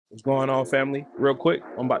What's going on, family? Real quick,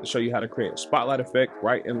 I'm about to show you how to create a spotlight effect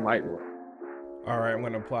right in Lightroom. All right, I'm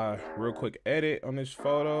gonna apply a real quick edit on this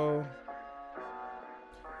photo.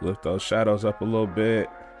 Lift those shadows up a little bit.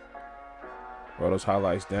 Roll those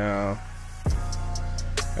highlights down.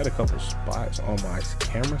 Had a couple spots on my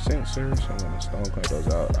camera sensor, so I'm gonna stone clean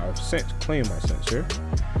those out. I've since cleaned my sensor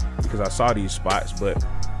because I saw these spots, but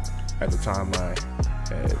at the time I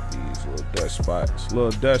had these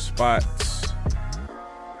little dust spots.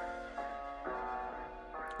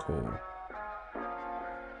 Cool.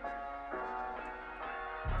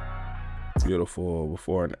 Beautiful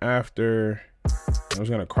before and after. I'm just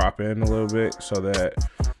gonna crop in a little bit so that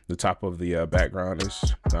the top of the background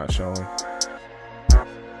is not showing.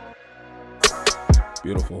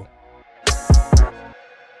 Beautiful.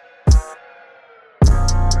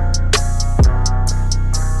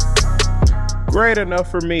 Great enough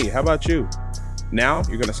for me. How about you? Now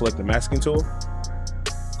you're gonna select the masking tool.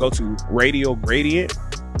 Go to radial gradient.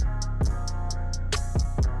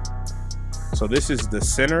 So this is the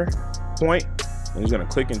center point. I'm just gonna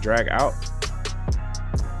click and drag out.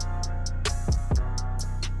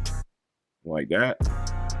 Like that.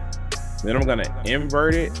 Then I'm gonna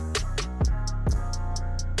invert it.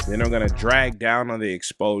 Then I'm gonna drag down on the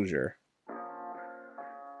exposure.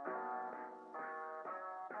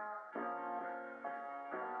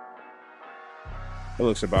 It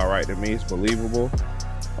looks about right to me, it's believable.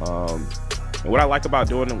 And what I like about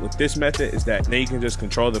doing it with this method is that then you can just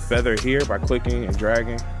control the feather here by clicking and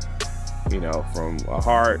dragging, you know, from a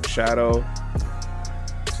hard shadow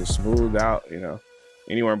to smooth out, you know,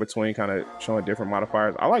 anywhere in between, kind of showing different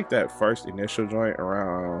modifiers. I like that first initial joint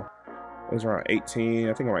around, it was around 18.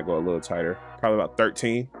 I think I might go a little tighter, probably about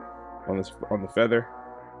 13 on the feather.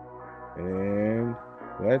 And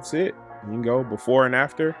that's it. You can go before and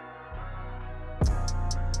after.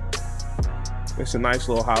 It's a nice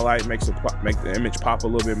little highlight, make the image pop a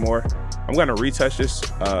little bit more. I'm gonna retouch this,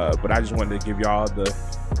 but I just wanted to give y'all the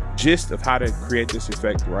gist of how to create this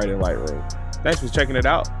effect right in Lightroom. Thanks for checking it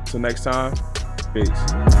out. Till next time, peace.